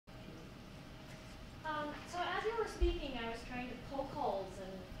speaking, I was trying to poke holes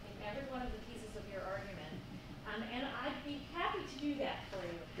in every one of the pieces of your argument, and I'd be happy to do that for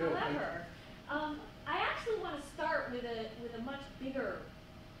you. Good. However, I actually want to start with a much bigger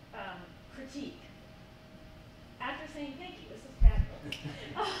critique. After saying thank you, this is fabulous.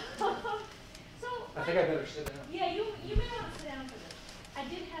 I think I better sit down. Yeah, you may want to sit down for this. I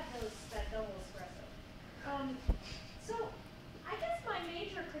did have that double espresso. So I guess my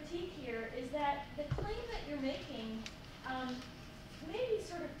major critique here is that the claim that you're making may be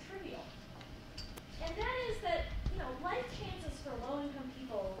sort of trivial. And that is that, life chances for low-income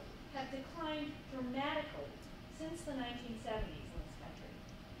people have declined dramatically since the 1970s in this country,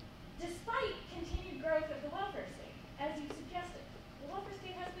 despite continued growth of the welfare state, as you suggested. The welfare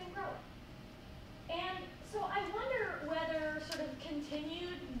state has been growing. And so I wonder whether sort of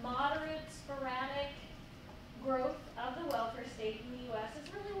continued, moderate, sporadic growth of the welfare state in the U.S. is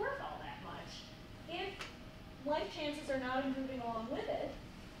really worth all that much if life chances are not improving along with it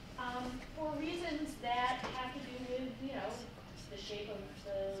for reasons that have to do with, the shape of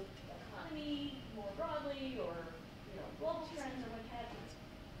the economy more broadly or, global trends or what have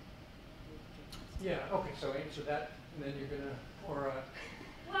you. Yeah, okay, so answer that, and then you're going to,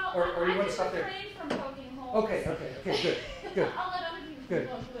 Well, you want to stop there? refrain from poking holes. Okay, good. I'll let other people Good.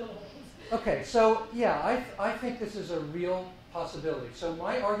 poke little holes. Okay, so yeah, I think this is a real possibility. So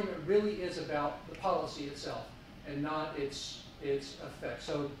my argument really is about the policy itself and not its effect.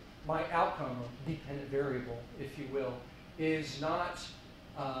 So my outcome, or dependent variable, if you will, is not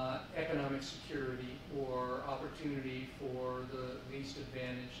economic security or opportunity for the least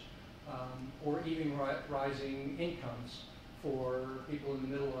advantaged or even rising incomes for people in the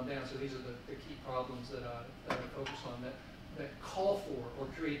middle on down. So these are the key problems that I focus on that call for or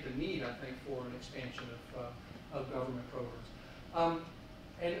create the need, I think, for an expansion of government programs.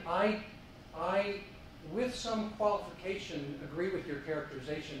 And I, with some qualification, agree with your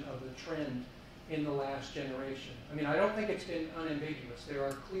characterization of the trend in the last generation. I mean, I don't think it's been unambiguous. There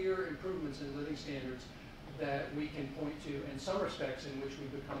are clear improvements in living standards that we can point to in some respects in which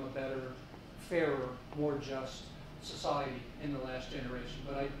we've become a better, fairer, more just society in the last generation.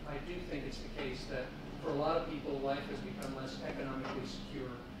 But I do think it's the case that for a lot of people, life has become less economically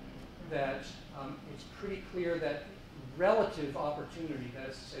secure, that it's pretty clear that relative opportunity, that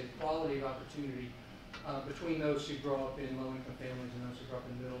is to say quality of opportunity, between those who grow up in low-income families and those who grow up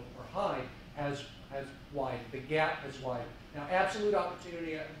in middle or high has widened. The gap has widened. Now, absolute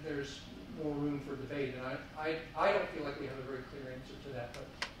opportunity, there's more room for debate, and I don't feel like we have a very clear answer to that,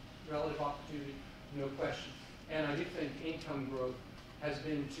 but relative opportunity, no question. And I do think income growth has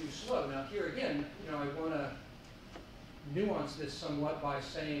been too slow. Now, here again, I want to nuance this somewhat by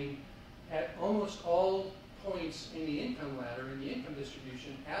saying at almost all points in the income ladder, in the income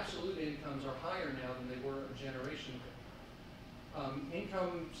distribution, absolute incomes are higher now than they were a generation ago.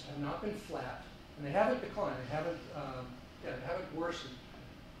 Incomes have not been flat, and they haven't declined. They haven't worsened.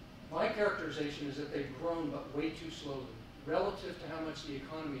 My characterization is that they've grown, but way too slowly, relative to how much the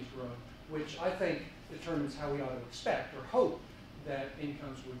economy's grown, which I think determines how we ought to expect or hope that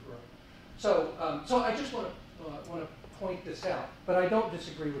incomes would grow. So I just want to point this out, but I don't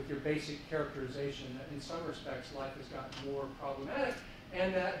disagree with your basic characterization that in some respects life has gotten more problematic,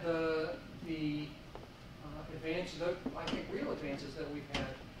 and that the advances, I think real advances that we've had,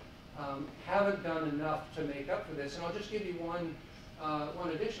 haven't done enough to make up for this. And I'll just give you one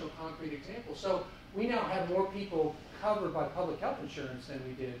additional concrete example. So we now have more people covered by public health insurance than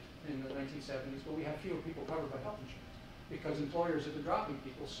we did in the 1970s, but we have fewer people covered by health insurance because employers have been dropping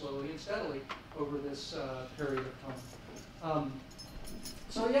people slowly and steadily over this period of time.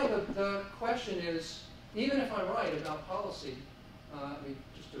 So yeah, the question is, even if I'm right about policy,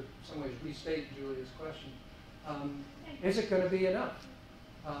 just to in some ways restate Julia's question, is it going to be enough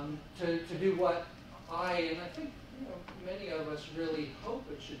to do what and I think many of us really hope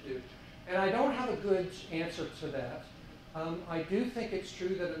it should do? And I don't have a good answer to that. I do think it's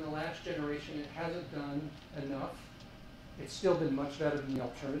true that in the last generation it hasn't done enough. It's still been much better than the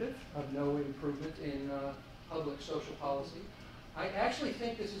alternative of no improvement in public social policy. I actually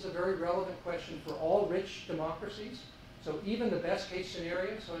think this is a very relevant question for all rich democracies. So even the best case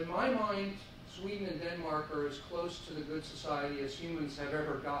scenario. So in my mind, Sweden and Denmark are as close to the good society as humans have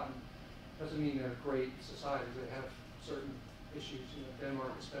ever gotten. Doesn't mean they're great societies. They have certain issues,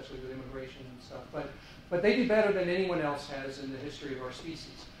 Denmark especially with immigration and stuff. But they do better than anyone else has in the history of our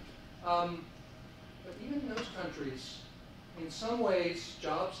species. But even in those countries, in some ways,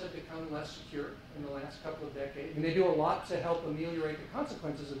 jobs have become less secure in the last couple of decades. And they do a lot to help ameliorate the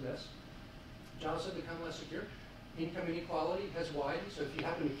consequences of this. Jobs have become less secure. Income inequality has widened. So if you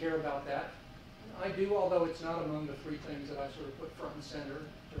happen to care about that, I do, although it's not among the three things that I sort of put front and center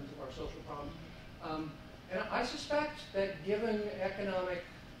in terms of our social problem. And I suspect that given economic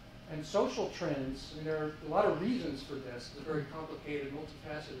and social trends, I mean, there are a lot of reasons for this. It's a very complicated,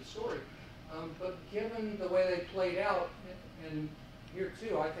 multifaceted story. But given the way they played out, and here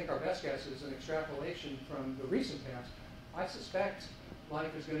too, I think our best guess is an extrapolation from the recent past. I suspect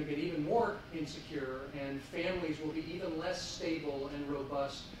life is going to get even more insecure, and families will be even less stable and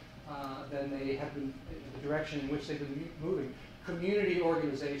robust than they have been in the direction in which they've been moving. Community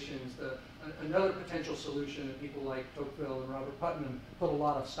organizations, another potential solution that people like Tocqueville and Robert Putnam put a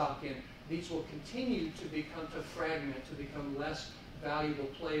lot of stock in. These will continue to fragment, to become less valuable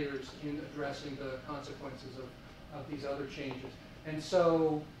players in addressing the consequences of these other changes. And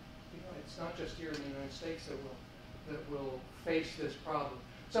so, it's not just here in the United States that will face this problem.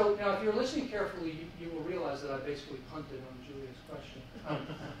 So now, if you're listening carefully, you will realize that I basically punted on Julia's question.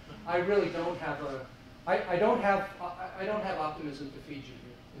 I really don't have I don't have optimism to feed you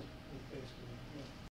here. Is basically